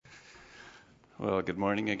Well, good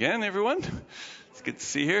morning again, everyone. It's good to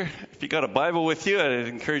see you here. If you got a Bible with you, I'd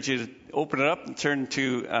encourage you to open it up and turn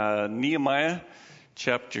to Nehemiah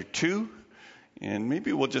chapter 2. And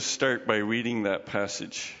maybe we'll just start by reading that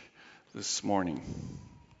passage this morning.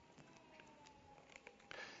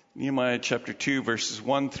 Nehemiah chapter 2, verses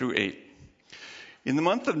 1 through 8. In the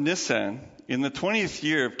month of Nisan, in the 20th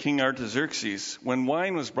year of King Artaxerxes, when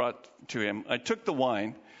wine was brought to him, I took the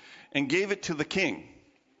wine and gave it to the king.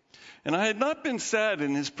 And I had not been sad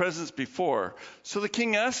in his presence before. So the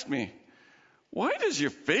king asked me, "Why does your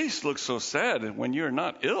face look so sad when you are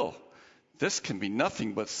not ill? This can be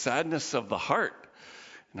nothing but sadness of the heart."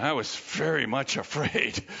 And I was very much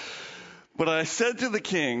afraid. But I said to the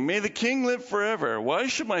king, "May the king live forever. Why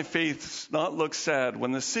should my face not look sad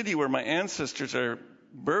when the city where my ancestors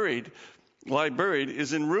lie buried,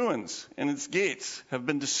 is in ruins, and its gates have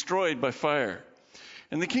been destroyed by fire?"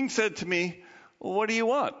 And the king said to me, "Well, what do you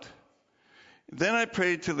want?" Then I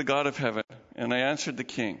prayed to the God of heaven, and I answered the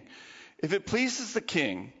king, "If it pleases the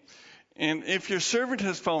king, and if your servant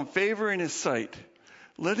has found favor in his sight,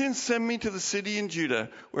 let him send me to the city in Judah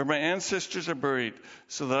where my ancestors are buried,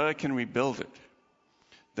 so that I can rebuild it."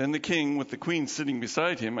 Then the king, with the queen sitting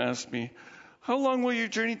beside him, asked me, "How long will your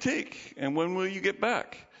journey take, and when will you get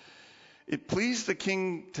back?" It pleased the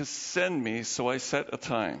king to send me, so I set a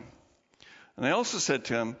time. And I also said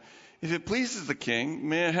to him, "If it pleases the king,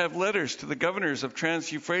 may I have letters to the governors of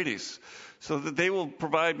Trans-Euphrates, so that they will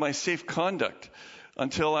provide my safe conduct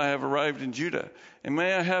until I have arrived in Judah? And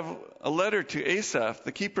may I have a letter to Asaph,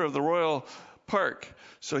 the keeper of the royal park,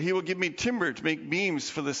 so he will give me timber to make beams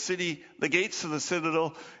for the city, the gates of the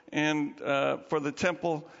citadel, and for the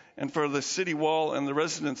temple, and for the city wall and the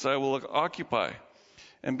residence I will occupy."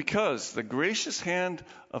 And because the gracious hand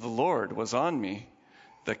of the Lord was on me,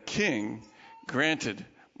 the king granted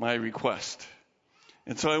my request.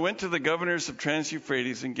 And so I went to the governors of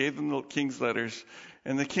Trans-Euphrates and gave them the king's letters.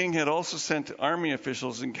 And the king had also sent army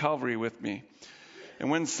officials and cavalry with me. And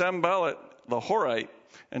when Sanballat the Horite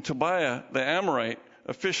and Tobiah the Amorite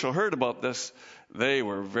official heard about this, they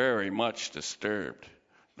were very much disturbed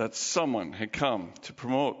that someone had come to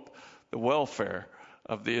promote the welfare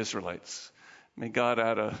of the Israelites. May God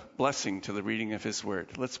add a blessing to the reading of his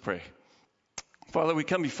word. Let's pray. Father, we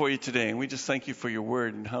come before you today, and we just thank you for your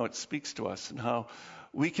word and how it speaks to us and how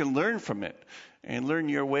we can learn from it and learn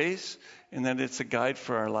your ways, and that it's a guide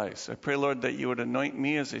for our lives. I pray, Lord, that you would anoint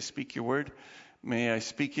me as I speak your word. May I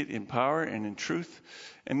speak it in power and in truth,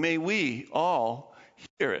 and may we all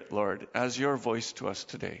hear it, Lord, as your voice to us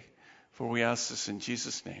today. For we ask this in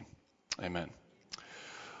Jesus' name. Amen.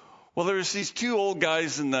 Well, there's these two old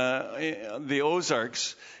guys in the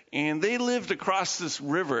Ozarks, and they lived across this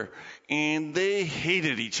river, and they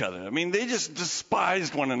hated each other. I mean, they just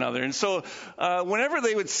despised one another. And so whenever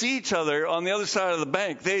they would see each other on the other side of the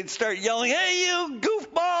bank, they'd start yelling, "Hey, you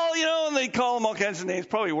goofball," and they'd call them all kinds of names,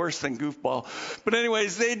 probably worse than goofball. But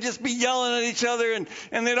anyways, they'd just be yelling at each other,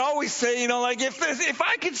 and they'd always say, like, if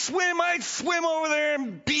I could swim, I'd swim over there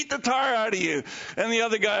and beat the tar out of you. And the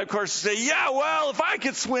other guy, of course, would say, "Yeah, well, if I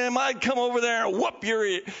could swim, I'd come over there and whoop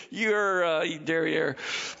your derriere."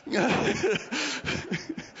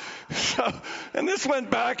 So, and this went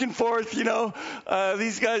back and forth,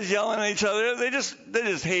 these guys yelling at each other. They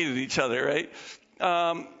just hated each other, right?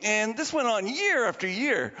 And this went on year after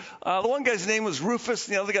year. The one guy's name was Rufus,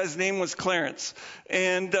 and the other guy's name was Clarence.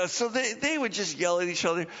 And so they would just yell at each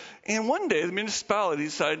other. And one day, the municipality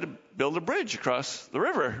decided to build a bridge across the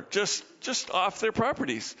river, just off their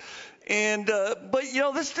properties. And but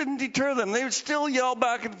this didn't deter them. They would still yell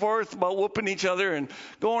back and forth about whooping each other and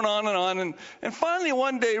going on and on. And finally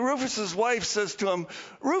one day, Rufus's wife says to him,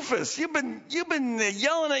 "Rufus, you've been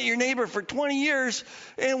yelling at your neighbor for 20 years,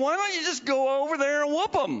 and why don't you just go over there and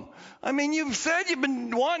whoop him? I mean, you've said you've been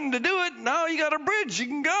wanting to do it. Now you got a bridge, you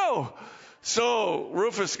can go." So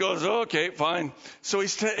Rufus goes, "Okay, fine." So he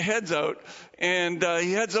heads out, and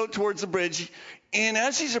he heads out towards the bridge. And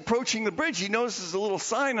as he's approaching the bridge, he notices a little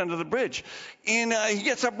sign under the bridge. And he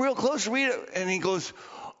gets up real close to read it, and he goes,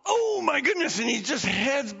 "Oh my goodness," and he just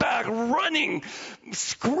heads back, running,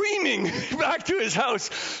 screaming back to his house,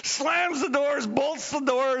 slams the doors, bolts the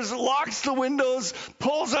doors, locks the windows,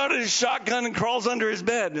 pulls out his shotgun and crawls under his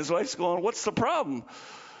bed. And his wife's going, "What's the problem?"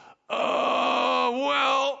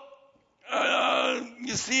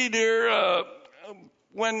 You see, dear,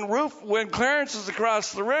 when Clarence was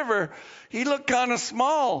across the river, he looked kind of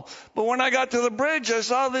small. But when I got to the bridge, I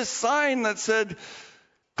saw this sign that said,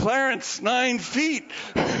 "Clarence, 9 feet."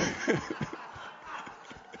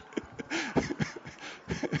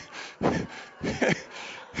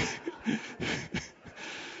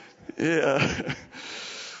 Yeah.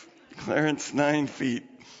 Clarence, 9 feet.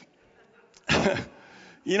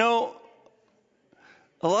 You know,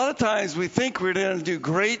 a lot of times we think we're going to do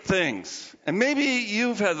great things. And maybe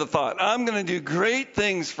you've had the thought, I'm going to do great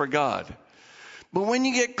things for God. But when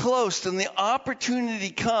you get close and the opportunity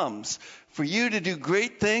comes for you to do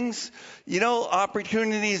great things,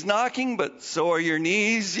 opportunity is knocking, but so are your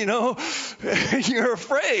knees, you're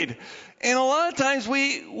afraid. And a lot of times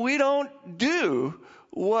we don't do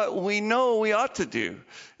what we know we ought to do.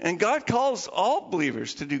 And God calls all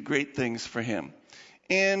believers to do great things for him.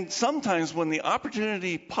 And sometimes when the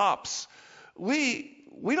opportunity pops, we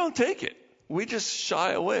don't take it. We just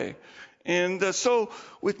shy away. And so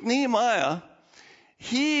with Nehemiah,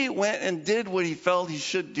 he went and did what he felt he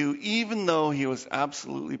should do, even though he was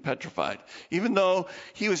absolutely petrified, even though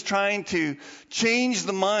he was trying to change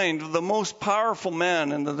the mind of the most powerful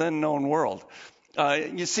man in the then known world.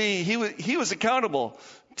 You see, he was accountable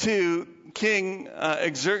to King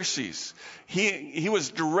Xerxes. He was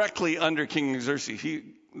directly under King Xerxes.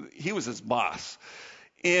 He was his boss.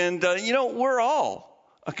 And, we're all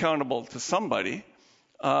accountable to somebody.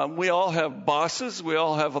 We all have bosses. We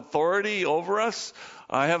all have authority over us.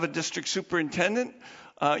 I have a district superintendent.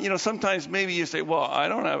 Sometimes maybe you say, well,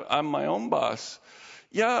 I'm my own boss.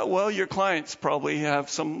 Yeah, well, your clients probably have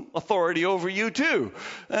some authority over you too.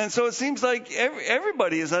 And so it seems like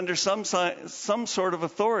everybody is under some sort of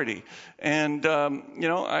authority. And,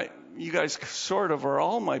 you guys sort of are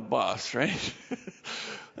all my boss, right?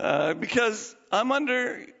 Because I'm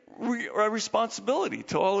under a responsibility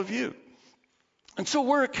to all of you. And so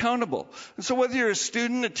we're accountable. And so whether you're a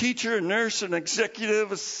student, a teacher, a nurse, an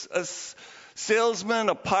executive, a salesman,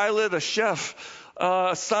 a pilot, a chef,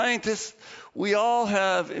 a scientist, we all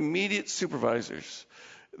have immediate supervisors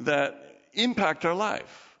that impact our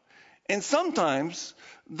life. And sometimes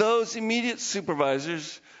those immediate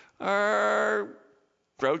supervisors are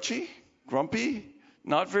grouchy, grumpy,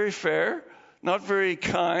 not very fair, not very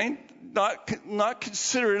kind, not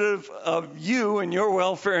considerate of you and your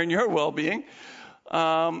welfare and your well-being.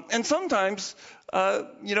 And sometimes,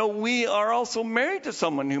 we are also married to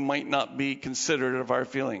someone who might not be considerate of our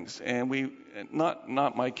feelings. And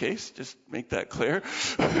not my case, just make that clear.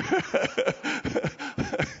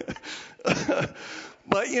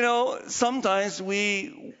 But, sometimes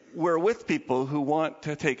we're with people who want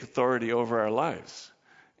to take authority over our lives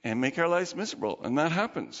and make our lives miserable. And that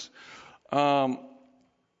happens. And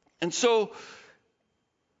so,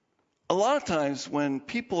 a lot of times when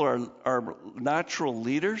people are natural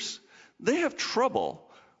leaders, they have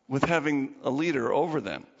trouble with having a leader over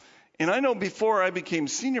them. And I know before I became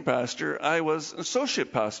senior pastor, I was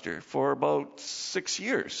associate pastor for about 6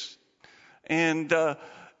 years. And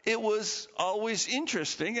it was always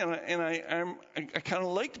interesting, and I kind of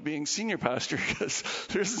liked being senior pastor because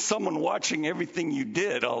there isn't someone watching everything you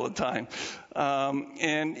did all the time,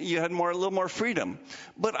 and you had a little more freedom.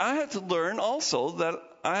 But I had to learn also that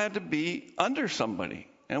I had to be under somebody,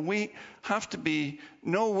 and we have to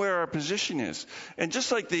know where our position is. And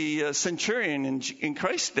just like the centurion in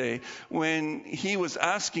Christ's day, when he was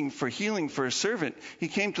asking for healing for a servant, he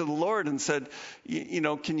came to the Lord and said,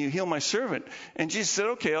 can you heal my servant? And Jesus said,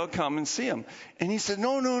 okay, I'll come and see him. And he said,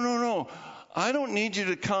 no. I don't need you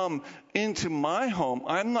to come into my home.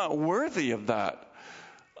 I'm not worthy of that.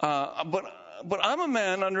 But I'm a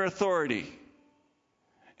man under authority.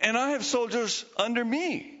 And I have soldiers under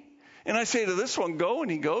me. And I say to this one, go, and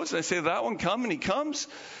he goes. And I say to that one, come, and he comes.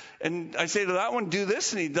 And I say to that one, do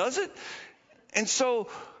this, and he does it. And so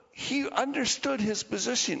he understood his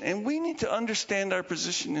position. And we need to understand our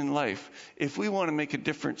position in life if we want to make a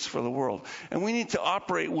difference for the world. And we need to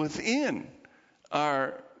operate within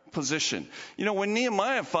our position. When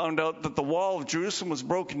Nehemiah found out that the wall of Jerusalem was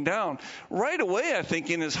broken down, right away, I think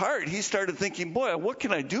in his heart, he started thinking, boy, what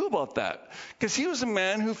can I do about that? Because he was a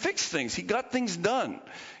man who fixed things. He got things done.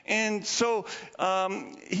 And so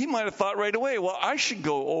he might have thought right away, well, I should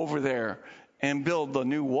go over there and build the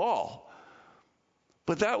new wall.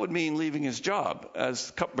 But that would mean leaving his job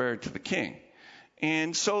as cupbearer to the king.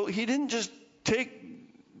 And so he didn't just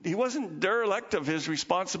he wasn't derelict of his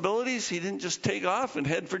responsibilities. He didn't just take off and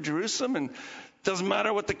head for Jerusalem and doesn't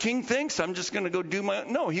matter what the king thinks, I'm just going to go do my...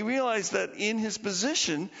 No, he realized that in his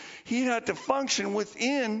position, he had to function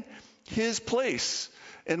within his place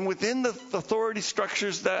and within the authority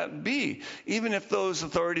structures that be. Even if those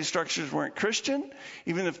authority structures weren't Christian,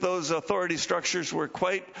 even if those authority structures were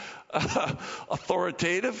quite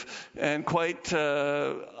authoritative and quite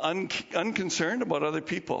unconcerned about other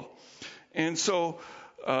people. And so...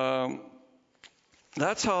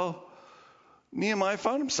 that's how Nehemiah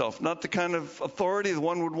found himself. Not the kind of authority the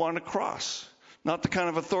one would want to cross. Not the kind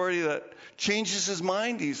of authority that changes his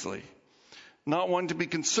mind easily. Not one to be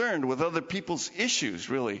concerned with other people's issues,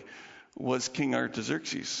 really, was King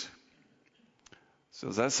Artaxerxes. So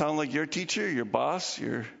does that sound like your teacher, your boss,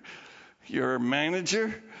 your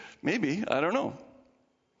manager? Maybe, I don't know.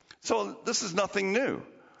 So this is nothing new,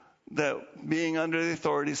 that being under the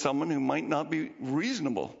authority of someone who might not be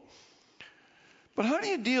reasonable. But how do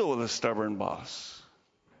you deal with a stubborn boss?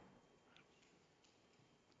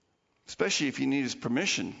 Especially if you need his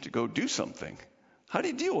permission to go do something. How do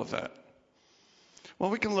you deal with that? Well,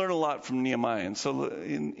 we can learn a lot from Nehemiah. And so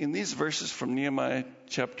in these verses from Nehemiah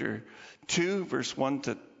chapter 2, verse 1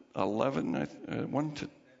 to 11, 1 to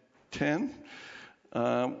 10,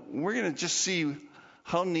 we're going to just see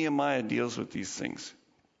how Nehemiah deals with these things.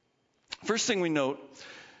 First thing we note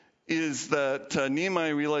is that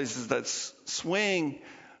Nehemiah realizes that swaying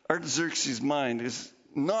Artaxerxes' mind is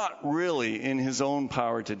not really in his own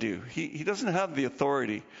power to do. He doesn't have the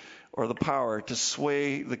authority or the power to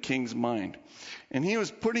sway the king's mind. And he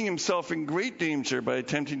was putting himself in great danger by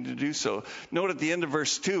attempting to do so. Note at the end of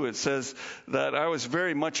verse 2, it says that I was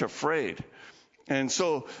very much afraid. And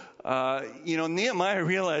so, Nehemiah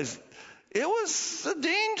realized it was a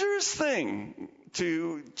dangerous thing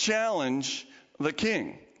to challenge the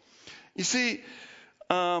king. You see,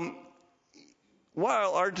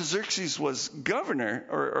 while Artaxerxes was governor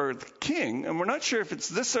or the king, and we're not sure if it's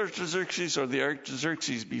this Artaxerxes or the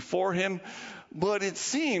Artaxerxes before him, but it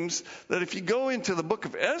seems that if you go into the book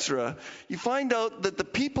of Ezra, you find out that the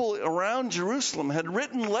people around Jerusalem had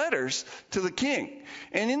written letters to the king.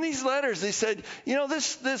 And in these letters, they said,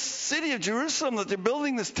 this city of Jerusalem that they're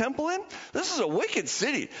building this temple in, this is a wicked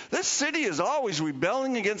city. This city is always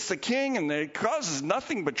rebelling against the king, and it causes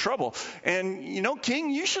nothing but trouble. And,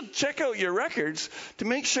 king, you should check out your records to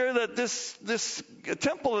make sure that this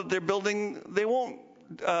temple that they're building, they won't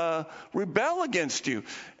rebel against you.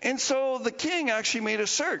 And so the king actually made a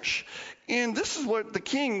search. And this is what the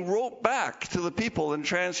king wrote back to the people in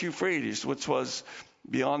Trans-Euphrates, which was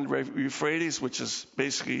beyond Euphrates, which is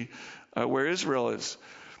basically where Israel is.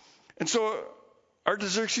 And so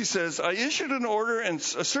Artaxerxes says, I issued an order and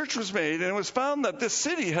a search was made, and it was found that this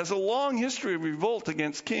city has a long history of revolt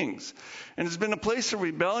against kings and has been a place of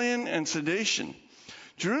rebellion and sedation.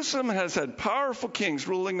 Jerusalem has had powerful kings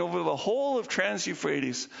ruling over the whole of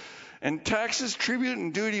Trans-Euphrates, and taxes, tribute,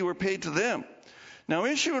 and duty were paid to them. Now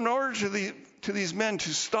issue an order to these men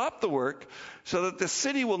to stop the work so that the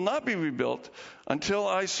city will not be rebuilt until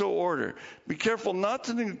I so order. Be careful not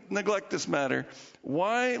to neglect this matter.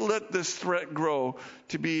 Why let this threat grow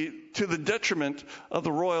to be to the detriment of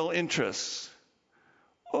the royal interests?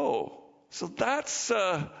 Oh, so that's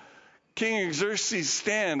King Xerxes'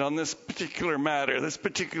 stand on this particular matter, this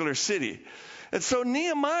particular city. And so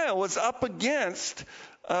Nehemiah was up against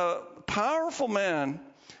a powerful man,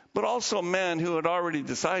 but also a man who had already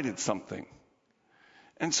decided something.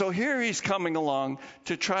 And so here he's coming along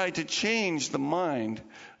to try to change the mind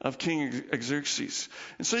of King Xerxes.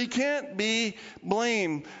 And so you can't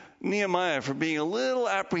blame Nehemiah for being a little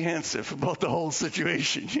apprehensive about the whole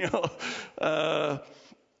situation,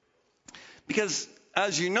 because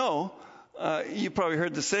as you know, you probably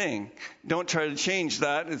heard the saying, don't try to change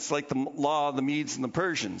that. It's like the law of the Medes and the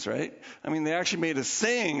Persians, right? I mean, they actually made a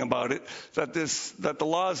saying about it, that the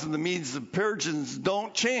laws of the Medes and the Persians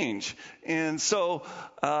don't change. And so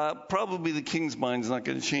probably the king's mind is not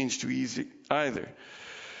going to change too easy either.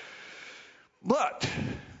 But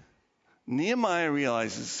Nehemiah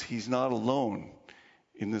realizes he's not alone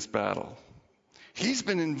in this battle. He's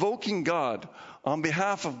been invoking God on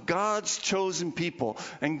behalf of God's chosen people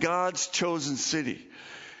and God's chosen city.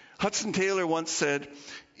 Hudson Taylor once said,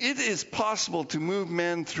 it is possible to move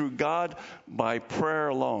men through God by prayer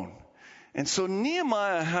alone. And so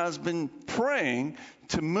Nehemiah has been praying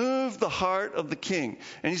to move the heart of the king.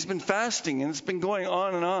 And he's been fasting, and it's been going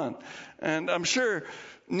on and on. And I'm sure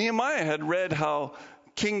Nehemiah had read how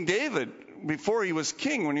King David, before he was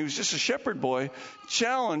king, when he was just a shepherd boy,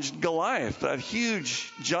 challenged Goliath, that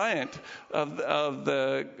huge giant of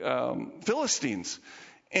the Philistines.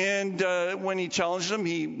 And when he challenged him,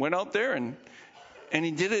 he went out there and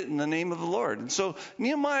he did it in the name of the Lord. And so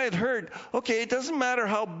Nehemiah had heard, okay, it doesn't matter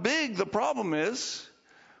how big the problem is.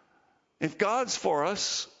 If God's for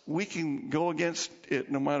us, we can go against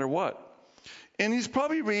it no matter what. And he's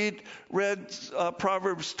probably read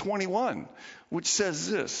Proverbs 21, which says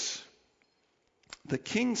this: the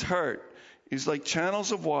king's heart is like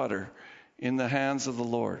channels of water in the hands of the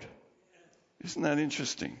Lord. Isn't that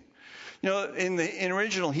interesting? In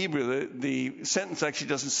original Hebrew, the sentence actually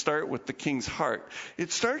doesn't start with the king's heart.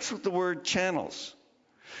 It starts with the word channels.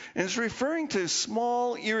 And it's referring to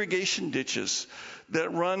small irrigation ditches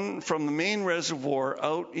that run from the main reservoir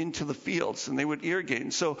out into the fields, and they would irrigate.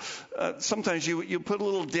 And so sometimes you put a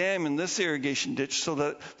little dam in this irrigation ditch so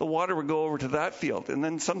that the water would go over to that field, and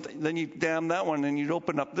then you dam that one, and you'd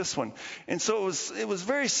open up this one. And so it was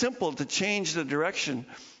very simple to change the direction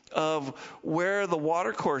of where the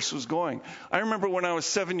water course was going. I remember when I was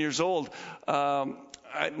 7 years old,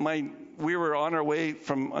 we were on our way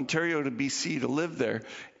from Ontario to BC to live there,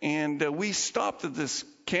 and we stopped at this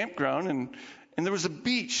campground, and there was a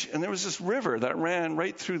beach, and there was this river that ran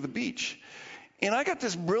right through the beach. And I got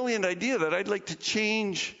this brilliant idea that I'd like to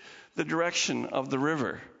change the direction of the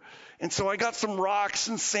river. And so I got some rocks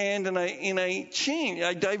and sand, and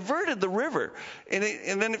I diverted the river, and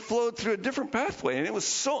then it flowed through a different pathway, and it was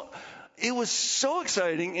so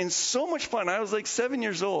exciting and so much fun. I was like 7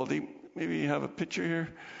 years old. Maybe you have a picture here.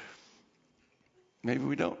 Maybe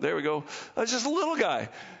we don't. There we go. I was just a little guy.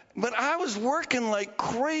 But I was working like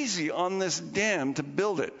crazy on this dam to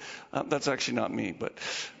build it. That's actually not me, but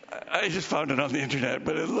I just found it on the internet,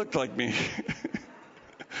 but it looked like me.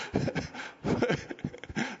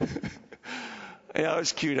 Yeah, I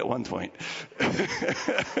was cute at one point.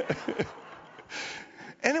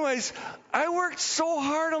 Anyways, I worked so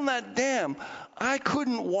hard on that dam, I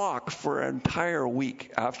couldn't walk for an entire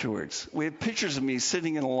week afterwards. We have pictures of me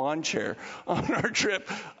sitting in a lawn chair on our trip.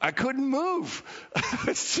 I couldn't move. I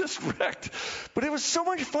was just wrecked. But it was so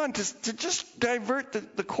much fun to just divert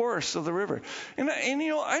the course of the river. And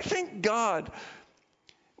I think God,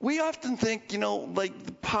 we often think, like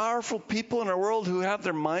the powerful people in our world who have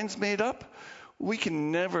their minds made up, we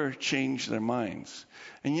can never change their minds.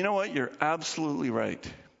 And you know what? You're absolutely right.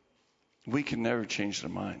 We can never change their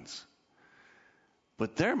minds.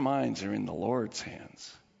 But their minds are in the Lord's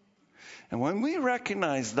hands. And when we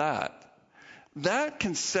recognize that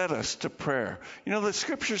can set us to prayer. The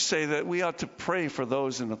scriptures say that we ought to pray for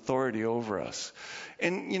those in authority over us.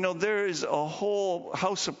 And, there is a whole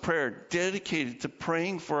house of prayer dedicated to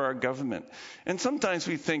praying for our government. And sometimes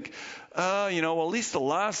we think, well, at least the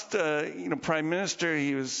last, prime minister,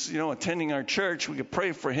 he was, attending our church. We could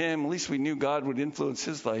pray for him. At least we knew God would influence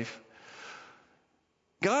his life.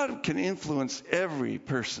 God can influence every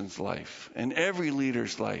person's life and every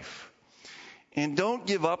leader's life. And don't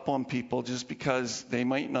give up on people just because they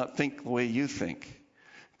might not think the way you think.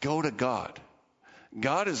 Go to God.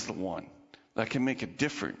 God is the one that can make a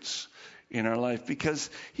difference in our life because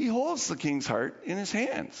he holds the king's heart in his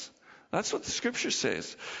hands. That's what the scripture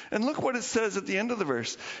says. And look what it says at the end of the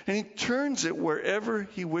verse. And he turns it wherever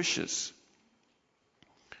he wishes.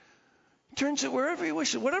 He turns it wherever he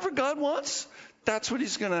wishes. Whatever God wants, that's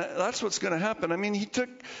what's going to happen. I mean, he took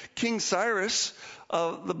King Cyrus,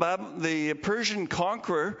 the Persian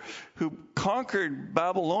conqueror who conquered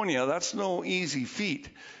Babylonia. That's no easy feat.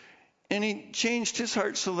 And he changed his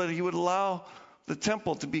heart so that he would allow the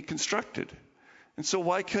temple to be constructed. And so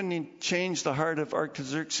why couldn't he change the heart of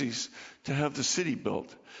Artaxerxes to have the city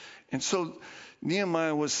built? And so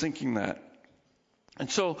Nehemiah was thinking that. And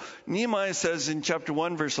so Nehemiah says in chapter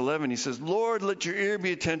 1, verse 11, he says, Lord, let your ear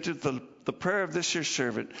be attentive to the prayer of this your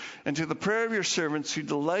servant, and to the prayer of your servants who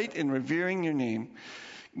delight in revering your name.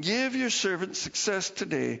 Give your servant success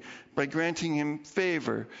today by granting him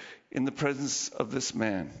favor in the presence of this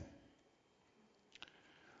man.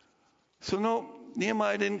 So no,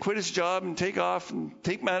 Nehemiah didn't quit his job and take off and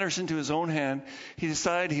take matters into his own hand. He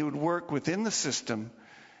decided he would work within the system,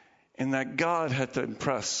 and that God had to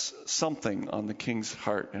impress something on the king's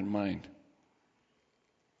heart and mind.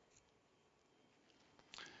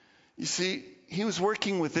 You see, he was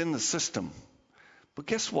working within the system. But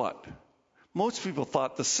guess what? Most people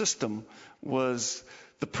thought the system was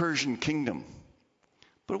the Persian kingdom.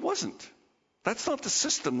 But it wasn't. That's not the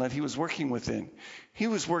system that he was working within. He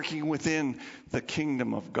was working within the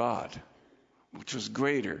kingdom of God, which was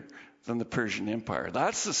greater than the Persian Empire.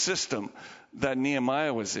 That's the system that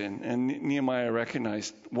Nehemiah was in, and Nehemiah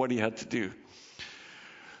recognized what he had to do.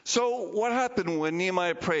 So what happened when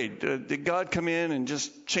Nehemiah prayed? Did God come in and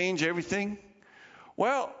just change everything?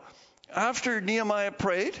 Well, after Nehemiah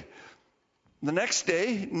prayed, the next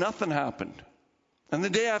day, nothing happened. And the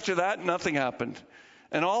day after that, nothing happened.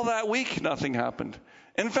 And all that week, nothing happened.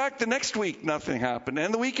 In fact, the next week, nothing happened.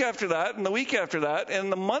 And the week after that, and the week after that,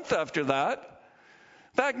 and the month after that.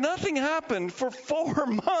 In fact, nothing happened for 4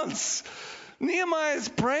 months. Nehemiah is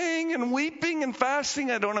praying and weeping and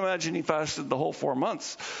fasting. I don't imagine he fasted the whole 4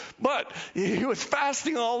 months. But he was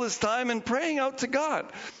fasting all this time and praying out to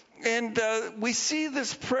God. And we see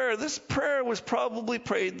this prayer. This prayer was probably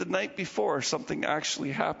prayed the night before something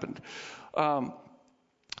actually happened.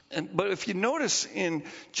 But if you notice in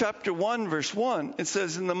chapter 1, verse 1, it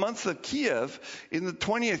says, in the month of Kiev, in the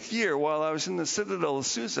 20th year, while I was in the citadel of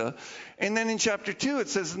Susa. And then in chapter 2, it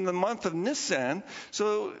says, in the month of Nisan.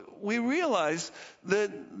 So we realize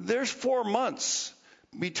that there's 4 months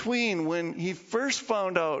between when he first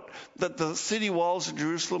found out that the city walls of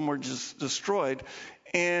Jerusalem were just destroyed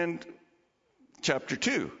and chapter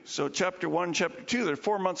 2. So chapter 1, chapter 2, they're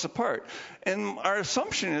 4 months apart. And our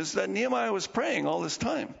assumption is that Nehemiah was praying all this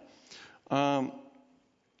time. Do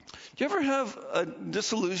you ever have a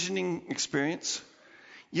disillusioning experience?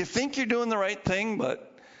 You think you're doing the right thing,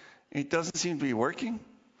 but it doesn't seem to be working?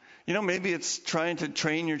 Maybe it's trying to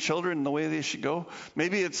train your children the way they should go.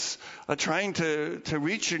 Maybe it's trying to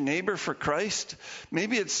reach your neighbor for Christ.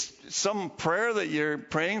 Maybe it's some prayer that you're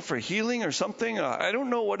praying for healing or something. I don't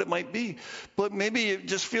know what it might be. But maybe it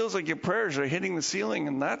just feels like your prayers are hitting the ceiling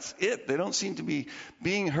and that's it. They don't seem to be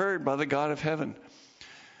being heard by the God of heaven.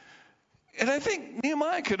 And I think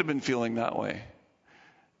Nehemiah could have been feeling that way.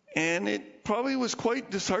 And it probably was quite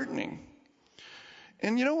disheartening.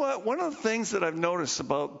 And you know what? One of the things that I've noticed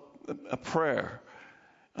about a prayer,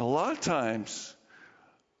 a lot of times,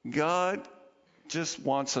 God just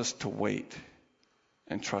wants us to wait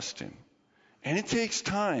and trust Him. And it takes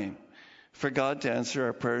time for God to answer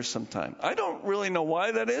our prayers sometime. I don't really know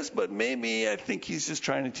why that is, but maybe I think He's just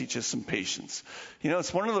trying to teach us some patience.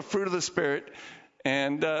 It's one of the fruit of the Spirit,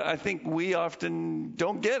 and I think we often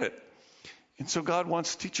don't get it. And so God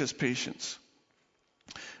wants to teach us patience.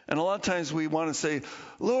 And a lot of times we want to say,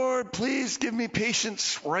 Lord, please give me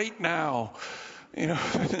patience right now.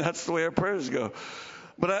 That's the way our prayers go.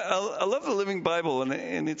 But I love the Living Bible,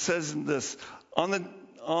 and it says in this,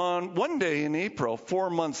 on one day in April, 4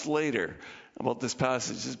 months later, about this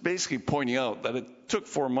passage, is basically pointing out that it took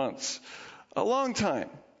 4 months, a long time.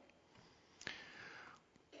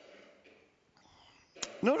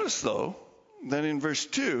 Notice, though, that in verse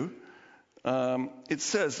 2, it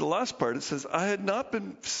says, the last part, it says, I had not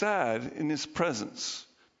been sad in His presence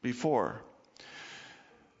before.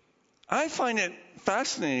 I find it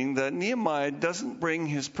fascinating that Nehemiah doesn't bring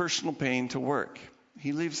his personal pain to work.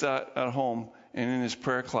 He leaves that at home and in his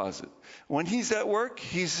prayer closet. When he's at work,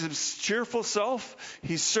 he's his cheerful self.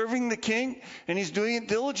 He's serving the king, and he's doing it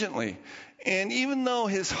diligently. And even though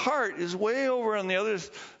his heart is way over on the other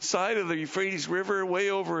side of the Euphrates River, way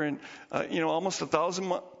over in, almost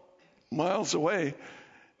 1,000 miles away,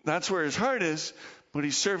 that's where his heart is, but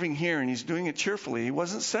he's serving here, and he's doing it cheerfully. He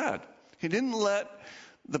wasn't sad. He didn't let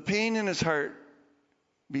the pain in his heart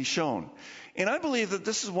be shown. And I believe that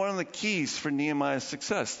this is one of the keys for Nehemiah's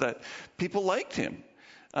success, that people liked him.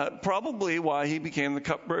 Probably why he became the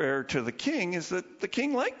cupbearer to the king is that the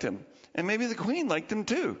king liked him. And maybe the queen liked him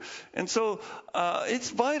too. And so it's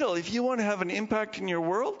vital, if you want to have an impact in your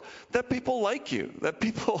world, that people like you, that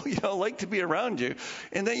people like to be around you,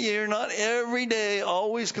 and that you're not every day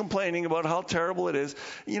always complaining about how terrible it is.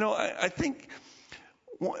 I think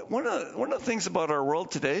one of the things about our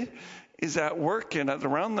world today is at work and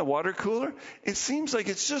around the water cooler, it seems like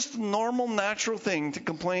it's just a normal, natural thing to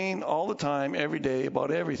complain all the time, every day,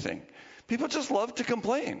 about everything. People just love to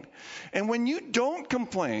complain. And when you don't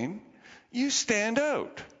complain, you stand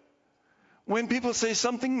out. When people say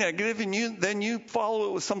something negative and then you follow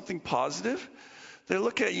it with something positive, they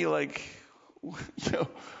look at you like,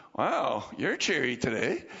 wow, you're cheery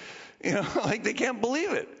today. Like they can't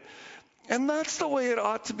believe it. And that's the way it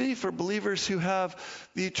ought to be for believers who have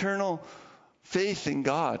the eternal faith in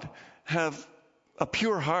God, have a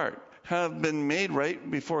pure heart, have been made right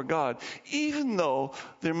before God, even though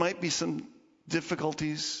there might be some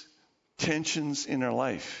difficulties, tensions in our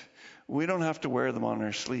life. We don't have to wear them on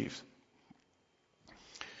our sleeves.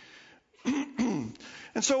 And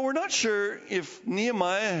so we're not sure if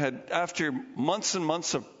Nehemiah had, after months and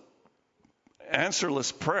months of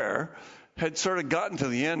answerless prayer, had sort of gotten to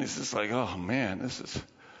the end. He's just like, oh man, this is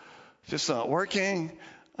just not working.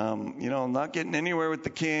 Not getting anywhere with the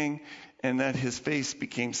king, and that his face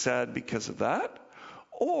became sad because of that.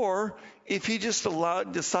 Or if he just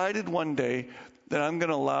decided one day that I'm going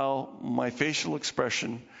to allow my facial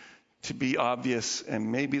expression to be obvious,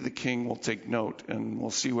 and maybe the king will take note, and we'll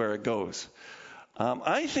see where it goes.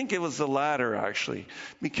 I think it was the latter, actually,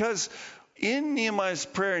 because in Nehemiah's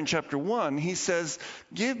prayer in chapter 1, he says,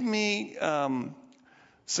 give me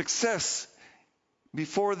success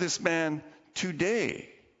before this man today.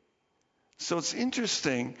 So it's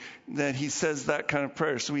interesting that he says that kind of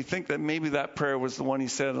prayer. So we think that maybe that prayer was the one he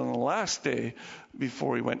said on the last day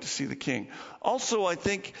before he went to see the king. Also, I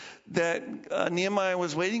think that Nehemiah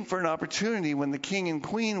was waiting for an opportunity when the king and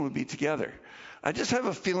queen would be together. I just have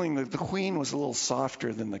a feeling that the queen was a little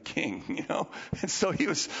softer than the king, And so he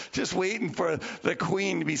was just waiting for the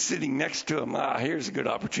queen to be sitting next to him. Here's a good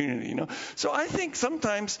opportunity, So I think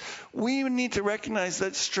sometimes we need to recognize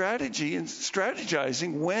that strategy and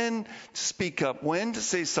strategizing when to speak up, when to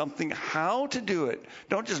say something, how to do it.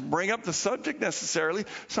 Don't just bring up the subject necessarily.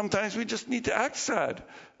 Sometimes we just need to act sad.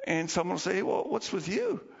 And someone will say, well, what's with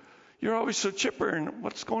you? You're always so chipper, and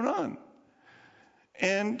what's going on?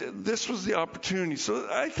 And this was the opportunity. So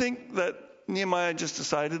I think that Nehemiah just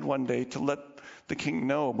decided one day to let the king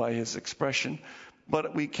know by his expression,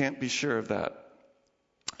 but we can't be sure of that.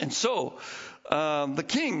 And so the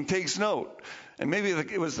king takes note, and maybe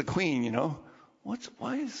it was the queen,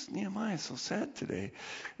 why is Nehemiah so sad today?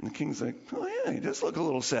 And the king's like, oh yeah, he does look a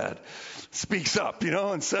little sad. Speaks up,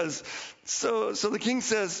 and says, so the king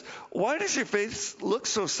says, why does your face look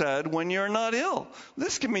so sad when you're not ill?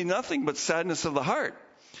 This can be nothing but sadness of the heart.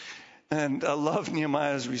 And I love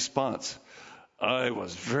Nehemiah's response. I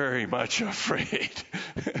was very much afraid.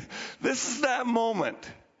 This is that moment.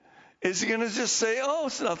 Is he going to just say, oh,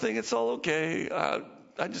 it's nothing, it's all okay.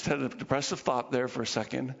 I just had a depressive thought there for a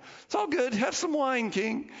second. It's all good. Have some wine,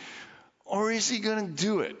 king. Or is he going to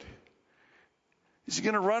do it? Is he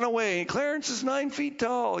going to run away? Clarence is 9 feet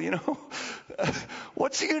tall,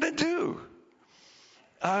 What's he going to do?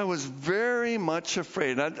 I was very much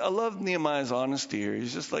afraid. I love Nehemiah's honesty here.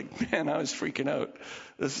 He's just like, man, I was freaking out.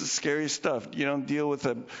 This is scary stuff. Deal with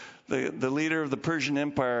the leader of the Persian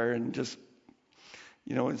Empire and just,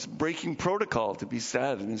 it's breaking protocol to be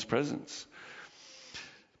sad in his presence.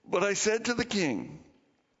 But I said to the king,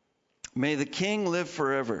 may the king live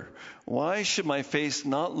forever. Why should my face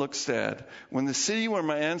not look sad when the city where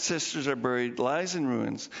my ancestors are buried lies in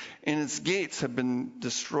ruins and its gates have been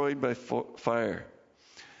destroyed by fire?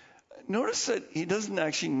 Notice that he doesn't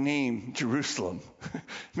actually name Jerusalem.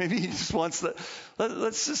 Maybe he just wants that.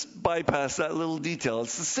 Let's just bypass that little detail.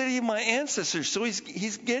 It's the city of my ancestors. So he's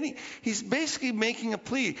basically making a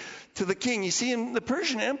plea to the king. You see, in the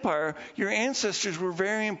Persian Empire, your ancestors were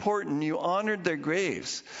very important. You honored their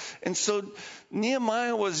graves. And so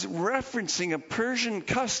Nehemiah was referencing a Persian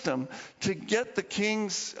custom to get the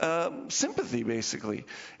king's sympathy, basically.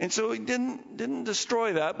 And so he didn't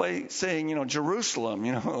destroy that by saying, Jerusalem,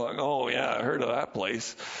 oh yeah, I heard of that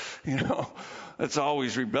place. That's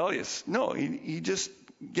always rebellious. No, he just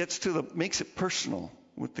makes it personal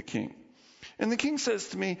with the king. And the king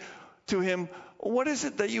says to him, what is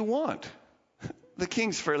it that you want? The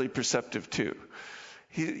king's fairly perceptive too.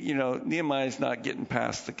 Nehemiah's not getting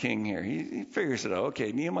past the king here. He figures it out.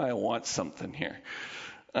 Okay, Nehemiah wants something here.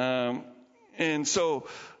 But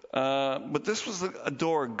this was a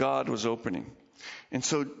door God was opening. And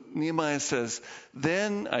so Nehemiah says,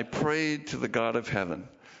 then I prayed to the God of heaven.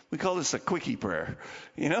 We call this a quickie prayer.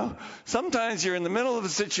 Sometimes you're in the middle of a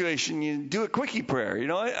situation, you do a quickie prayer.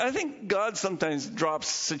 I think God sometimes drops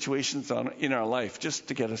situations in our life just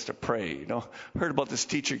to get us to pray. Heard about this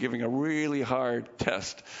teacher giving a really hard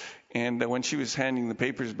test. And when she was handing the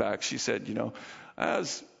papers back, she said, I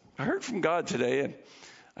heard from God today, and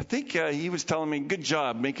I think he was telling me, good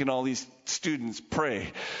job making all these students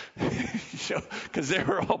pray. Because they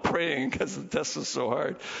were all praying because the test was so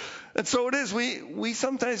hard. And so it is. We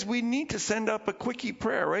sometimes need to send up a quickie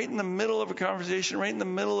prayer right in the middle of a conversation, right in the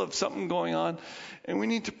middle of something going on. And we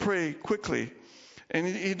need to pray quickly. And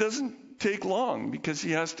it doesn't take long because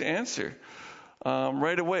he has to answer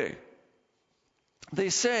right away. They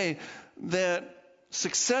say that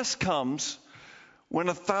success comes when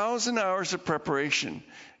 1,000 hours of preparation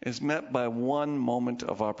is met by one moment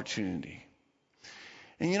of opportunity.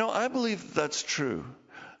 And I believe that's true.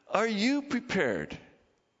 Are you prepared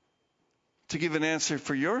to give an answer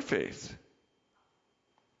for your faith?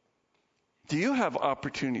 Do you have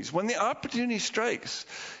opportunities? When the opportunity strikes,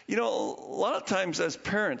 a lot of times as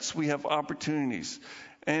parents, we have opportunities.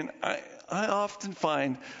 And I often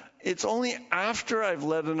find it's only after I've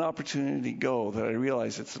let an opportunity go that I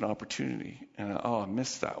realize it's an opportunity. And I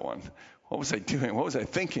missed that one. What was I doing? What was I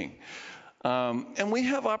thinking? And we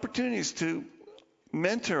have opportunities to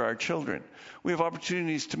mentor our children. We have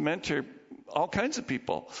opportunities to mentor all kinds of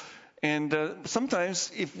people. And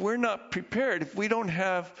sometimes if we're not prepared, if we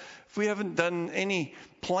haven't done any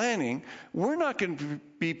planning, we're not going to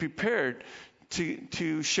be prepared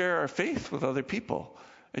to share our faith with other people.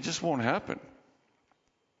 It just won't happen.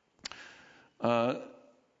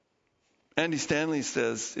 Andy Stanley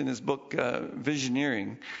says in his book,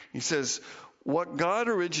 Visioneering, he says, what God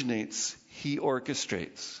originates, he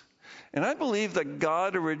orchestrates. And I believe that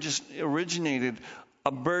God originated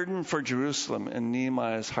a burden for Jerusalem in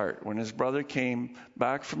Nehemiah's heart. When his brother came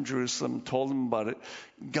back from Jerusalem, told him about it,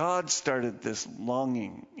 God started this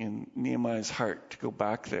longing in Nehemiah's heart to go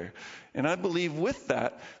back there. And I believe with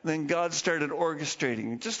that, then God started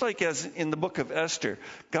orchestrating. Just like as in the book of Esther,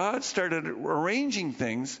 God started arranging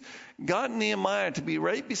things, got Nehemiah to be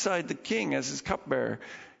right beside the king as his cupbearer,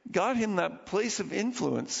 got him that place of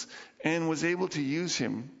influence, and was able to use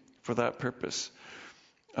him for that purpose.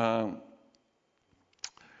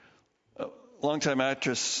 Longtime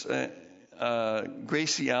actress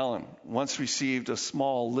Gracie Allen once received a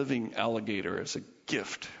small living alligator as a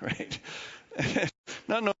gift, right?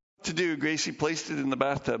 Not knowing what to do, Gracie placed it in the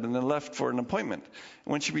bathtub and then left for an appointment.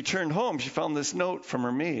 When she returned home, she found this note from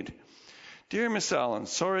her maid. Dear Miss Allen,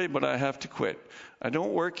 sorry, but I have to quit. I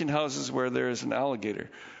don't work in houses where there is an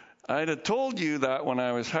alligator. I'd have told you that when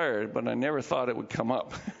I was hired, but I never thought it would come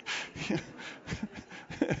up.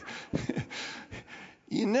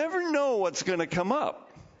 You never know what's going to come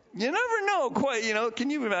up. You never know quite, can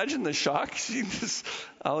you imagine the shock seeing this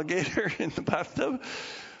alligator in the bathtub?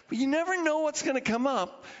 But you never know what's going to come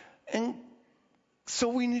up. And so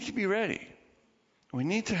we need to be ready. We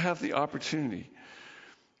need to have the opportunity.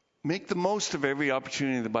 Make the most of every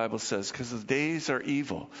opportunity, the Bible says, because the days are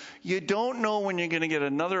evil. You don't know when you're going to get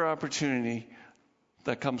another opportunity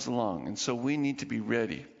that comes along. And so we need to be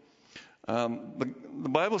ready. But the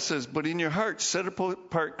Bible says, but in your heart, set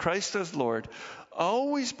apart Christ as Lord.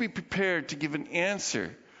 Always be prepared to give an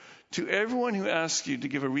answer to everyone who asks you to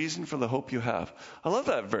give a reason for the hope you have. I love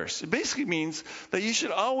that verse. It basically means that you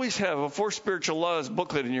should always have a 4 Spiritual Laws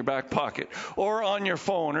booklet in your back pocket or on your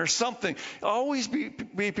phone or something. Always be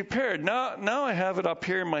prepared. Now I have it up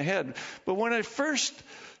here in my head. But when I first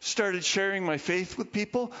started sharing my faith with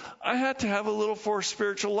people, I had to have a little 4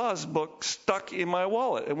 Spiritual Laws book stuck in my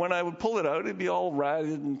wallet. And when I would pull it out, it'd be all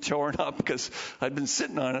ratted and torn up because I'd been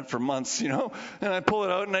sitting on it for months, And I'd pull it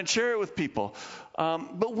out and I'd share it with people.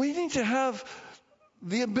 But we need to have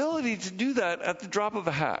the ability to do that at the drop of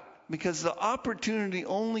a hat, because the opportunity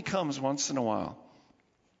only comes once in a while.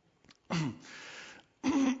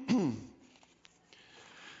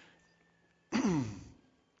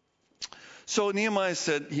 So Nehemiah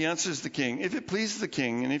said, he answers the king, if it pleases the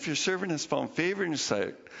king, and if your servant has found favor in his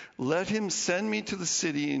sight, let him send me to the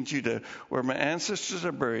city in Judah where my ancestors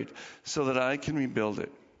are buried, so that I can rebuild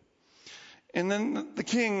it. And then the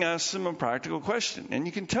king asks him a practical question. And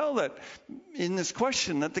you can tell that in this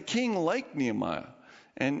question that the king liked Nehemiah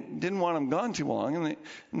and didn't want him gone too long.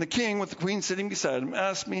 And the king, with the queen sitting beside him,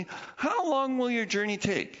 asked me, how long will your journey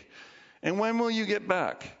take? And when will you get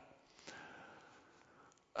back?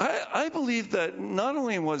 I believe that not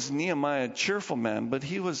only was Nehemiah a cheerful man, but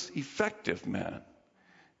he was effective man.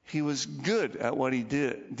 He was good at what he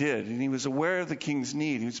did, and he was aware of the king's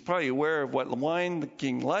need. He was probably aware of what wine the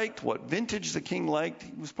king liked, what vintage the king liked.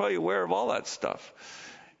 He was probably aware of all that stuff.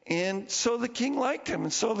 And so the king liked him,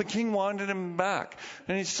 and so the king wanted him back.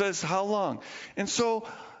 And he says, how long? And so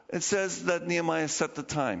it says that Nehemiah set the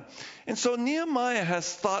time. And so Nehemiah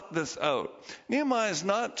has thought this out. Nehemiah has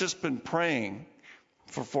not just been praying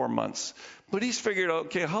for 4 months, but he's figured out,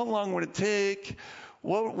 okay, how long would it take?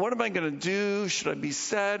 What am I going to do? Should I be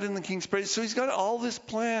sad in the king's presence? So he's got all this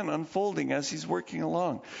plan unfolding as he's working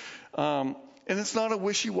along. And it's not a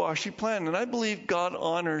wishy-washy plan. And I believe God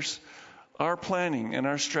honors our planning and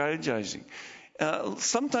our strategizing.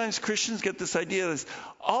 Sometimes Christians get this idea that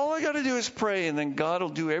all I got to do is pray and then God will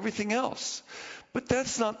do everything else. But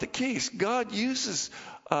that's not the case. God uses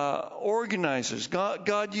organizers.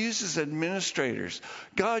 God uses administrators.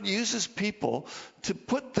 God uses people to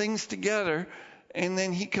put things together, and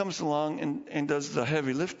then he comes along and does the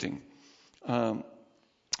heavy lifting. The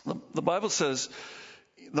Bible says,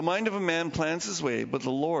 the mind of a man plans his way, but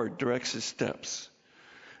the Lord directs his steps.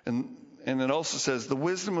 And it also says, the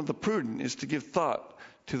wisdom of the prudent is to give thought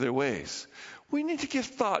to their ways. We need to give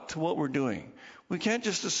thought to what we're doing. We can't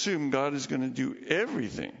just assume God is going to do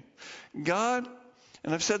everything. God,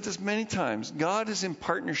 and I've said this many times, God is in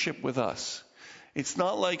partnership with us. It's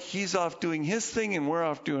not like he's off doing his thing and we're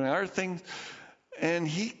off doing our thing. And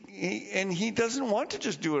he doesn't want to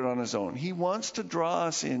just do it on his own. He wants to draw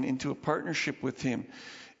us into a partnership with him.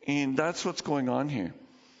 And that's what's going on here.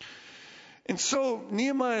 And so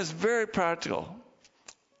Nehemiah is very practical.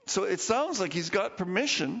 So it sounds like he's got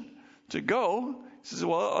permission to go. He says,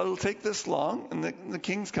 well, it'll take this long. And the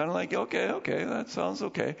king's kind of like, okay, that sounds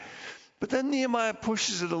okay. But then Nehemiah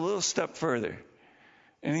pushes it a little step further.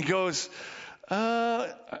 And he goes,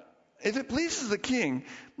 if it pleases the king,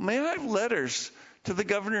 may I have letters to the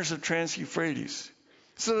governors of Trans-Euphrates,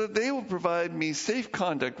 so that they will provide me safe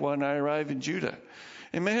conduct when I arrive in Judah.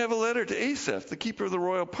 And may I have a letter to Asaph, the keeper of the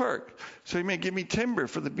royal park, so he may give me timber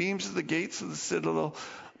for the beams of the gates of the citadel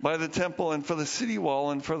by the temple and for the city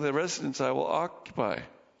wall and for the residence I will occupy.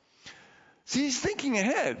 See, he's thinking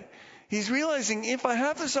ahead. He's realizing if I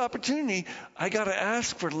have this opportunity, I got to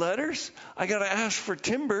ask for letters. I got to ask for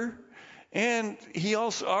timber. And he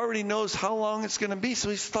also already knows how long it's going to be. So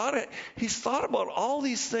he's thought about all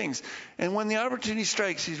these things. And when the opportunity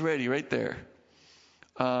strikes, he's ready right there.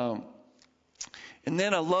 And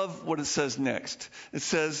then I love what it says next. It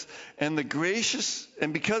says, and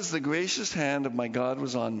because the gracious hand of my God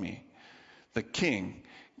was on me, the king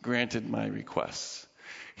granted my requests.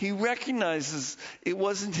 He recognizes it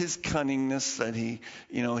wasn't his cunningness that he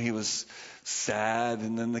was sad,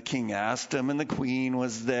 and then the king asked him, and the queen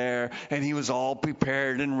was there, and he was all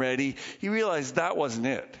prepared and ready. He realized that wasn't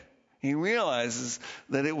it. He realizes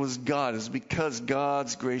that it was God. It's because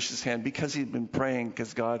God's gracious hand, because he'd been praying,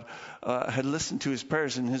 because God had listened to his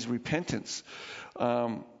prayers and his repentance.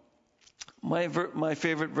 My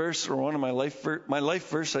favorite verse, or one of my life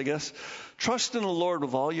verse, I guess, trust in the Lord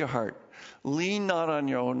with all your heart. Lean not on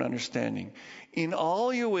your own understanding. In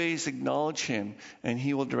all your ways acknowledge him, and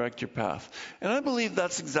he will direct your path. And I believe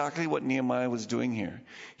that's exactly what Nehemiah was doing here.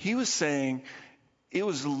 He was saying it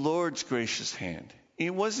was the Lord's gracious hand.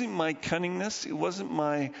 It wasn't my cunningness. It wasn't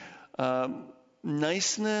my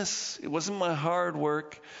niceness. It wasn't my hard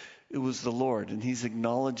work. It was the Lord, and he's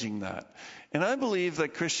acknowledging that. And I believe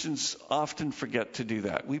that Christians often forget to do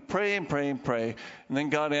that. We pray and pray and pray, and then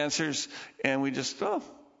God answers, and we just, oh,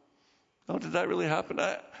 did that really happen?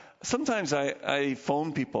 Sometimes I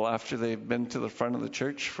phone people after they've been to the front of the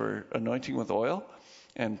church for anointing with oil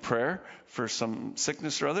and prayer for some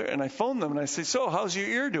sickness or other, and I phone them and I say, so how's your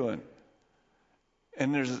ear doing?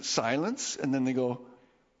 And there's a silence, and then they go,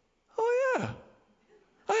 oh yeah,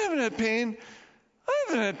 I haven't had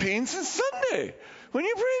pain since Sunday when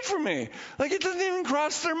you prayed for me. Like, it doesn't even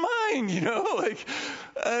cross their mind,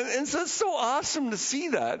 and so it's so awesome to see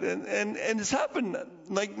that. And it's happened,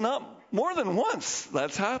 like, not more than once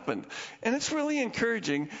that's happened. And it's really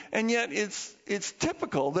encouraging. And yet it's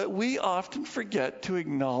typical that we often forget to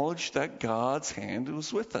acknowledge that God's hand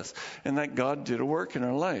was with us and that God did a work in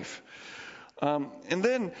our life. And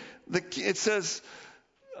then it says,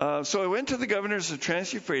 so I went to the governors of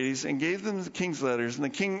Trans-Euphrates and gave them the king's letters. And the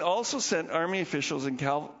king also sent army officials and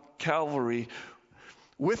cavalry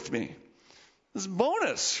with me. This is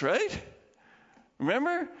bonus, right?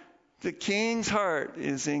 Remember? The king's heart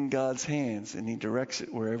is in God's hands, and he directs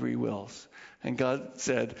it wherever he wills. And God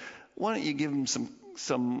said, why don't you give him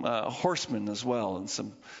some horsemen as well and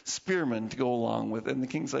some spearmen to go along with it? And the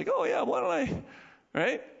king's like, oh yeah, why don't I?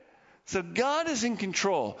 Right? So God is in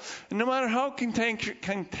control. And no matter how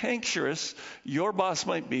cantankerous your boss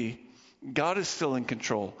might be, God is still in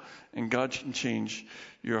control. And God can change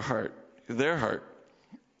your heart, their heart.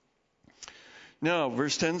 Now,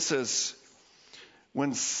 verse 10 says,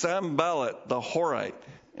 when Sanballat the Horite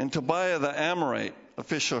and Tobiah the Amorite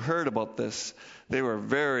official heard about this, they were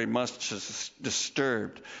very much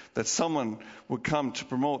disturbed that someone would come to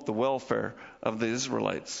promote the welfare of the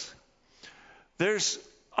Israelites. There's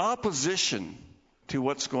opposition to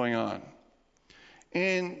what's going on.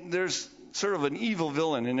 And there's sort of an evil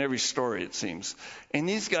villain in every story, it seems. And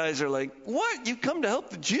these guys are like, what? You come to help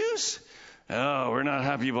the Jews? Oh, we're not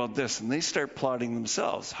happy about this. And they start plotting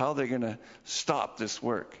themselves how they're going to stop this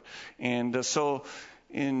work. And so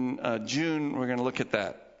in June, we're going to look at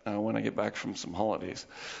that when I get back from some holidays.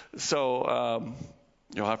 So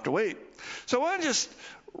you'll have to wait. So I want to just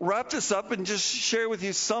wrap this up and just share with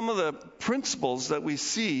you some of the principles that we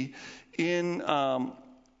see in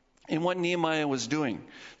what Nehemiah was doing.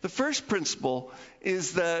 The first principle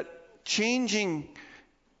is that changing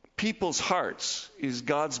people's hearts is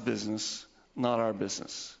God's business, not our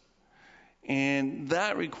business. And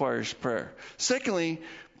that requires prayer. Secondly,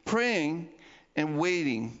 praying and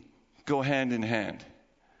waiting go hand in hand.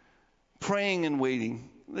 Praying and waiting,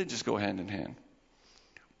 they just go hand in hand.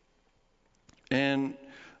 And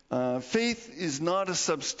faith is not a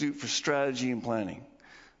substitute for strategy and planning.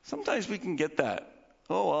 Sometimes we can get that.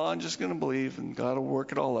 Oh, well, I'm just going to believe and God will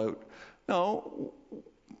work it all out. No,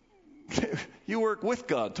 you work with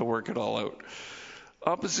God to work it all out.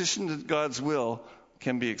 Opposition to God's will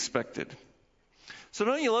can be expected. So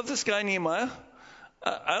don't you love this guy, Nehemiah?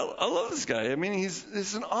 I love this guy. I mean,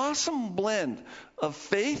 he's an awesome blend of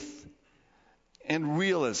faith and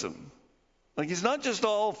realism. Like, he's not just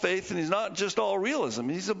all faith and he's not just all realism.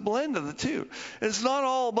 He's a blend of the two. It's not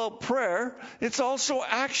all about prayer. It's also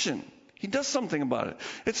action. He does something about it.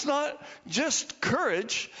 It's not just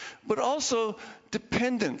courage, but also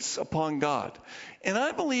dependence upon God. And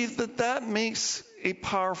I believe that that makes a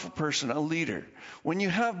powerful person, a leader, when you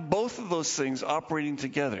have both of those things operating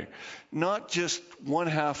together, not just one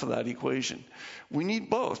half of that equation. We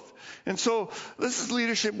need both. And so this is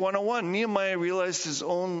Leadership 101. Nehemiah realized his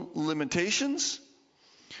own limitations.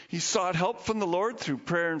 He sought help from the Lord through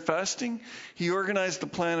prayer and fasting. He organized a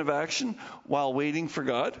plan of action while waiting for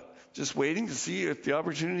God. Just waiting to see if the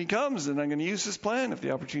opportunity comes, and I'm going to use this plan. If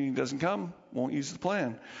the opportunity doesn't come, won't use the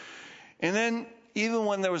plan. And then, even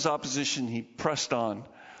when there was opposition, he pressed on.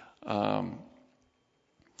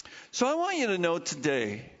 So I want you to know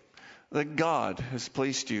today that God has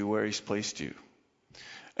placed you where he's placed you.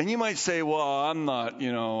 And you might say, well, I'm not,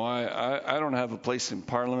 I don't have a place in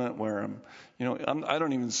Parliament where I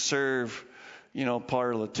don't even serve,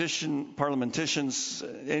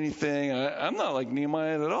 parliamenticians, anything. I'm not like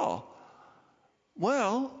Nehemiah at all.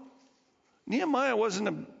 Well, Nehemiah wasn't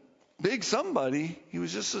a big somebody. He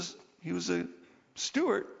was just he was a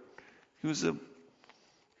steward. He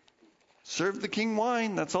served the king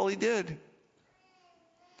wine. That's all he did.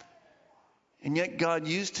 And yet God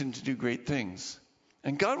used him to do great things.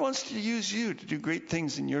 And God wants to use you to do great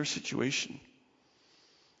things in your situation.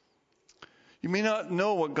 You may not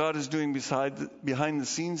know what God is doing behind the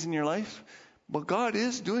scenes in your life, but God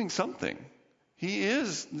is doing something. He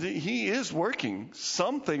is working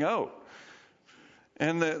something out.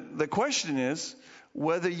 And the question is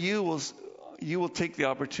whether you will take the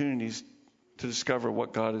opportunities to discover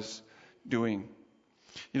what God is doing.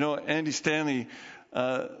 Andy Stanley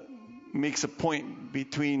makes a point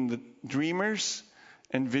between the dreamers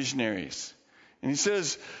and visionaries. And he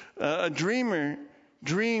says, a dreamer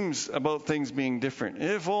dreams about things being different.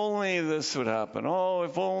 If only this would happen. Oh,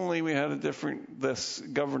 if only we had this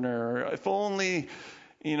governor. Or if only,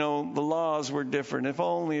 the laws were different. If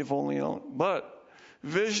only. But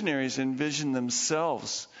visionaries envision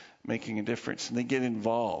themselves making a difference, and they get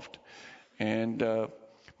involved. And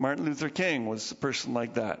Martin Luther King was a person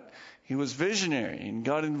like that. He was visionary and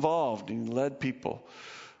got involved and led people.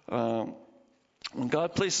 When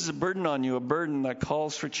God places a burden on you, a burden that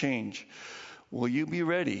calls for change, will you be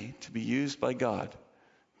ready to be used by God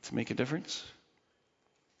to make a difference?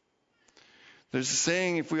 There's a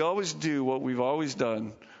saying, if we always do what we've always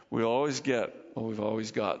done, we'll always get what we've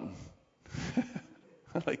always gotten.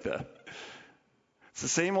 I like that. It's the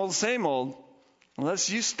same old, unless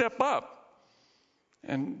you step up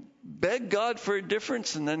and beg God for a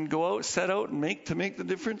difference and then go out, set out and make the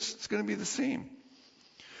difference, it's going to be the same.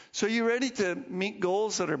 So are you ready to meet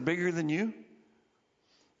goals that are bigger than you?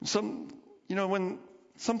 When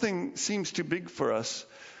something seems too big for us,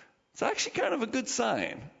 it's actually kind of a good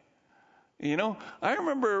sign. I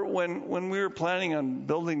remember when we were planning on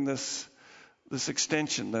building this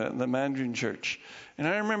extension, the Mandarin Church, and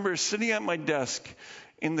I remember sitting at my desk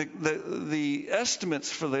in the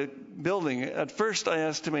estimates for the building. At first, I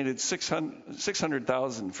estimated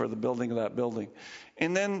 $600,000 for the building of that building,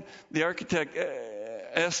 and then the architect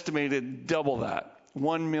estimated double that,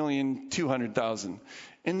 $1,200,000.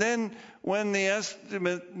 And then when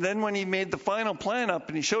he made the final plan up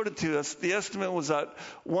and he showed it to us, the estimate was at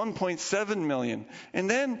 $1.7 million. And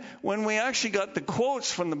then when we actually got the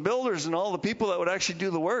quotes from the builders and all the people that would actually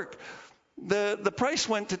do the work, the price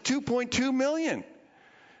went to $2.2 million.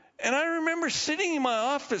 And I remember sitting in my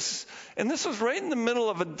office, and this was right in the middle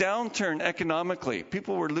of a downturn economically.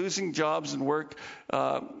 People were losing jobs and work.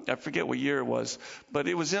 I forget what year it was, but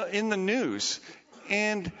it was in the news.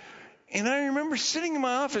 And I remember sitting in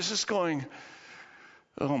my office just going,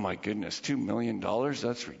 oh my goodness, $2 million?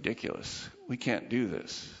 That's ridiculous. We can't do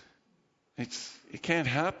this. It can't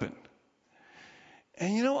happen.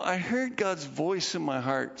 And I heard God's voice in my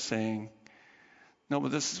heart saying, no,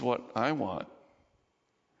 but this is what I want.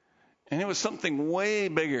 And it was something way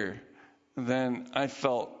bigger than I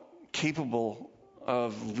felt capable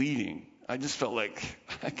of leading. I just felt like,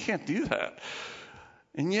 I can't do that.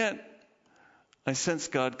 And yet, I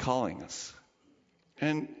sensed God calling us.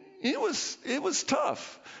 And it was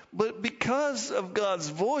tough. But because of God's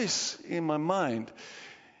voice in my mind,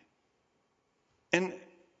 and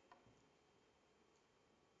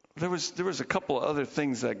there was a couple of other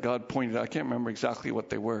things that God pointed out. I can't remember exactly what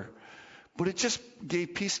they were. But it just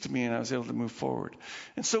gave peace to me, and I was able to move forward.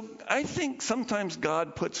 And so I think sometimes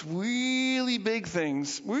God puts really big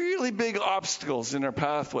things, really big obstacles in our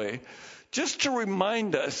pathway just to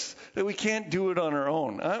remind us that we can't do it on our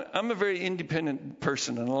own. I'm a very independent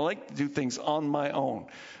person, and I like to do things on my own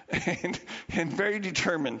and very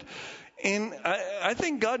determined. And I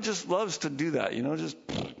think God just loves to do that, just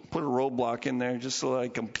put a roadblock in there just so I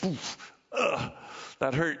can poof.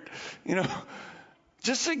 That hurt,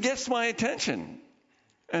 just it gets my attention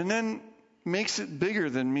and then makes it bigger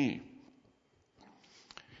than me.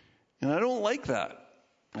 And I don't like that.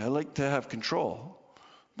 I like to have control.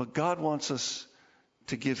 But God wants us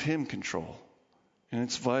to give him control. And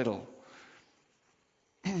it's vital.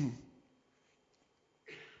 I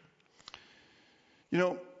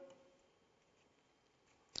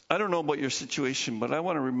don't know about your situation, but I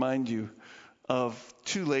want to remind you of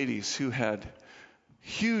two ladies who had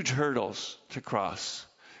huge hurdles to cross.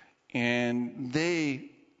 And they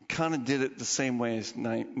kind of did it the same way as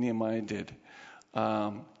Nehemiah did.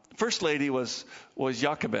 First lady was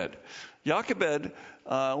Jochebed. Jochebed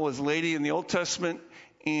was a lady in the Old Testament,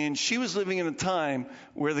 and she was living in a time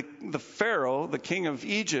where the Pharaoh, the king of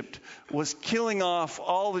Egypt, was killing off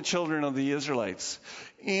all the children of the Israelites.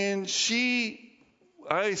 And she,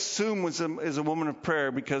 I assume, is a woman of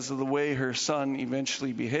prayer because of the way her son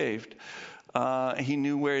eventually behaved. He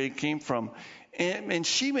knew where he came from. And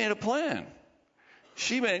she made a plan.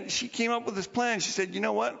 She came up with this plan. She said, you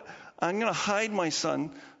know what? I'm going to hide my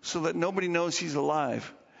son so that nobody knows he's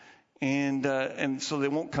alive. And so they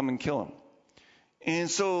won't come and kill him.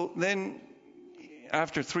 And so then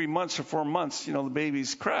after 3 months or 4 months, the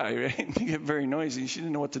babies cry, right? They get very noisy. She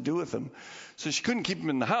didn't know what to do with them. So she couldn't keep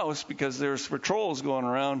them in the house because there's patrols going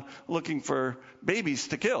around looking for babies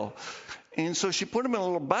to kill. And so she put them in a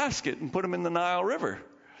little basket and put them in the Nile River.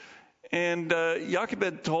 And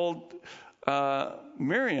Jochebed told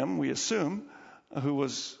Miriam, we assume, who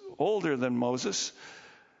was older than Moses,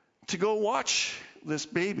 to go watch this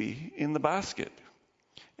baby in the basket.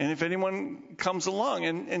 And if anyone comes along,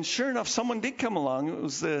 and sure enough, someone did come along. It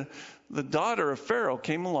was the daughter of Pharaoh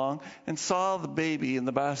came along and saw the baby in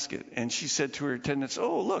the basket. And she said to her attendants,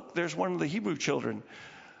 oh, look, there's one of the Hebrew children,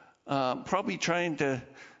 probably trying to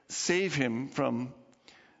save him from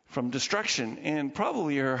destruction. And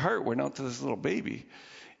probably her heart went out to this little baby.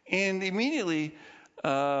 And immediately,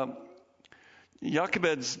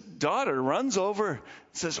 Jochebed's daughter runs over and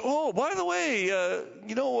says, oh, by the way,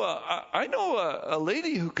 I know a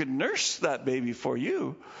lady who could nurse that baby for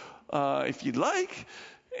you, if you'd like.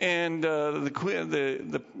 And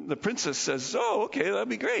the princess says, oh, okay, that'd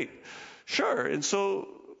be great. Sure. And so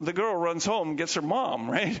the girl runs home, gets her mom,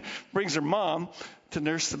 right? Brings her mom to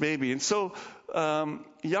nurse the baby. And so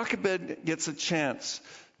Jochebed gets a chance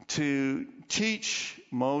to teach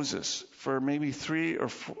Moses for maybe 3 or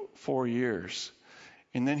 4 years.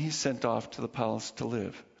 And then he's sent off to the palace to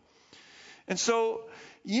live. And so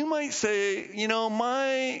you might say,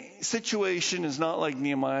 my situation is not like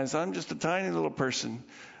Nehemiah's. I'm just a tiny little person.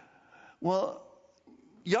 Well,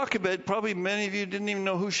 Jochebed, probably many of you didn't even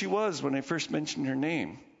know who she was when I first mentioned her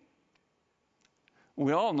name.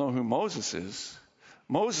 We all know who Moses is.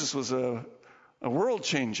 Moses was a world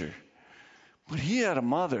changer. But he had a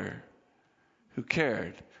mother who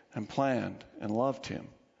cared and planned and loved him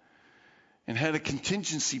and had a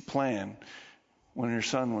contingency plan when her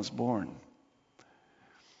son was born.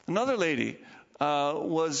 Another lady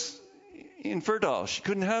was infertile. She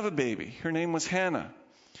couldn't have a baby. Her name was Hannah.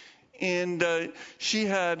 And she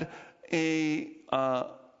had I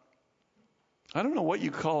don't know what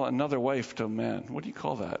you call another wife to a man. What do you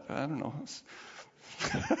call that? I don't know.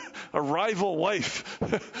 A rival wife.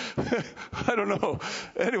 I don't know.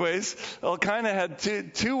 Anyways, Elkanah had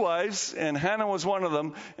two wives, and Hannah was one of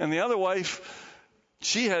them. And the other wife,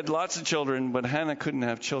 she had lots of children, but Hannah couldn't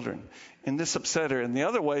have children. And this upset her. And the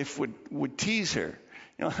other wife would tease her.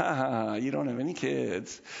 You don't have any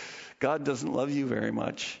kids. God doesn't love you very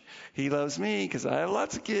much. He loves me because I have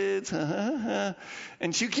lots of kids.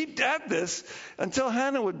 And she'd keep at this until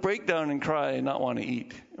Hannah would break down and cry and not want to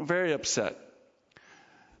eat. Very upset.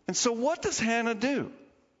 And so what does Hannah do?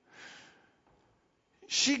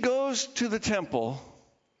 She goes to the temple,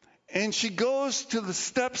 and she goes to the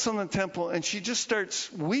steps on the temple, and she just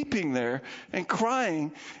starts weeping there and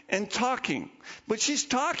crying and talking. But she's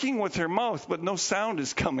talking with her mouth, but no sound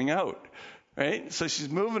is coming out. Right? So she's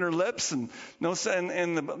moving her lips and no sound.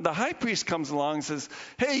 And the high priest comes along and says,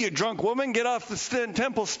 hey, you drunk woman, get off the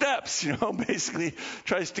temple steps. Basically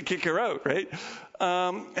tries to kick her out. Right?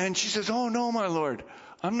 And she says, oh, no, my Lord.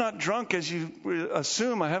 I'm not drunk as you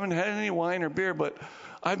assume. I haven't had any wine or beer, but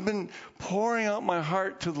I've been pouring out my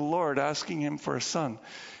heart to the Lord, asking him for a son.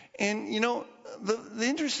 And, the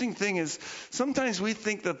interesting thing is sometimes we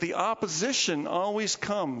think that the opposition always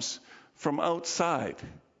comes from outside.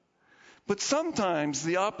 But sometimes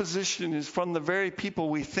the opposition is from the very people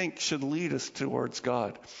we think should lead us towards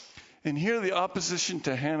God. And here the opposition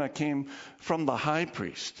to Hannah came from the high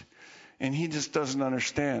priest. And he just doesn't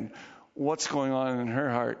understand what's going on in her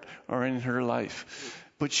heart or in her life.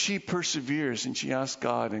 But she perseveres and she asks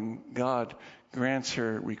God, and God grants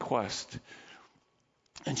her request.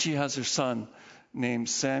 And she has her son named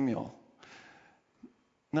Samuel.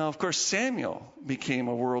 Now, of course, Samuel became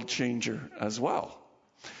a world changer as well.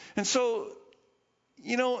 And so,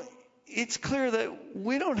 it's clear that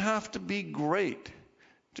we don't have to be great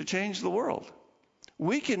to change the world.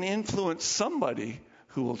 We can influence somebody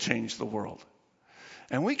who will change the world.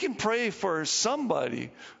 And we can pray for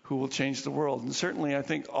somebody who will change the world. And certainly I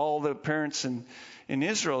think all the parents in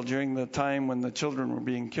Israel during the time when the children were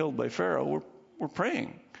being killed by Pharaoh were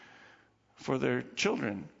praying for their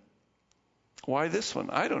children. Why this one?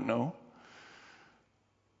 I don't know.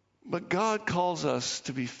 But God calls us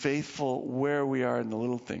to be faithful where we are in the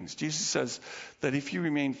little things. Jesus says that if you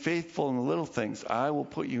remain faithful in the little things, I will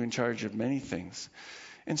put you in charge of many things.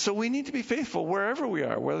 And so we need to be faithful wherever we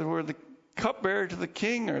are, whether we're the cupbearer to the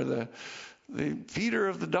king or the feeder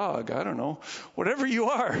of the dog. I don't know. Whatever you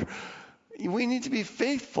are, we need to be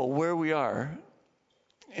faithful where we are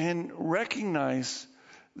and recognize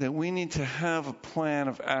that we need to have a plan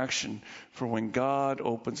of action for when God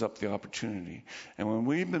opens up the opportunity. And when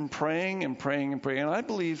we've been praying and praying and praying, and I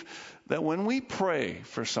believe that when we pray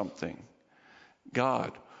for something,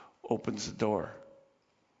 God opens the door.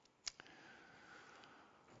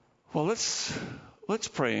 Well, let's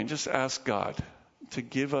pray and just ask God to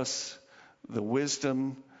give us the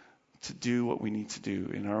wisdom to do what we need to do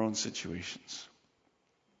in our own situations.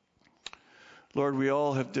 Lord, we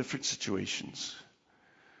all have different situations.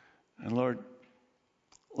 And Lord,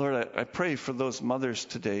 I pray for those mothers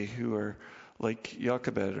today who are like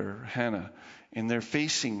Jochebed or Hannah, and they're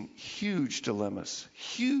facing huge dilemmas,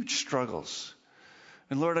 huge struggles.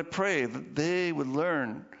 And Lord, I pray that they would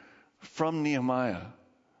learn from Nehemiah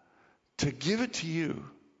to give it to you.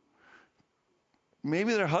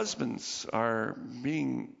 Maybe their husbands are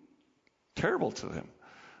being terrible to them.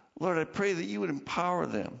 Lord, I pray that you would empower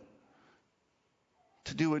them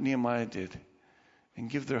to do what Nehemiah did and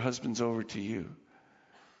give their husbands over to you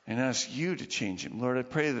and ask you to change them. Lord, I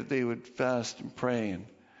pray that they would fast and pray and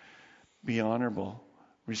be honorable,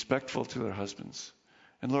 respectful to their husbands.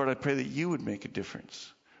 And Lord, I pray that you would make a difference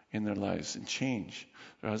in their lives and change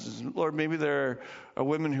their husbands. Lord, maybe there are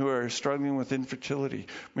women who are struggling with infertility.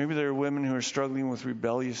 Maybe there are women who are struggling with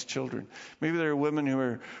rebellious children. Maybe there are women who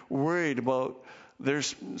are worried about their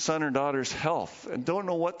son or daughter's health and don't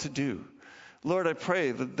know what to do. Lord, I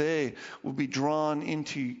pray that they will be drawn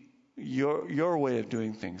into your way of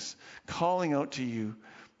doing things, calling out to you,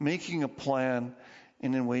 making a plan,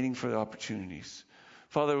 and then waiting for the opportunities.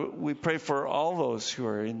 Father, we pray for all those who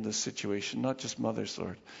are in this situation, not just mothers,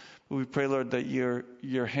 Lord. But we pray, Lord, that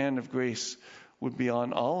your hand of grace would be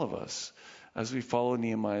on all of us as we follow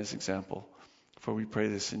Nehemiah's example. For we pray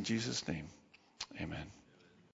this in Jesus' name. Amen.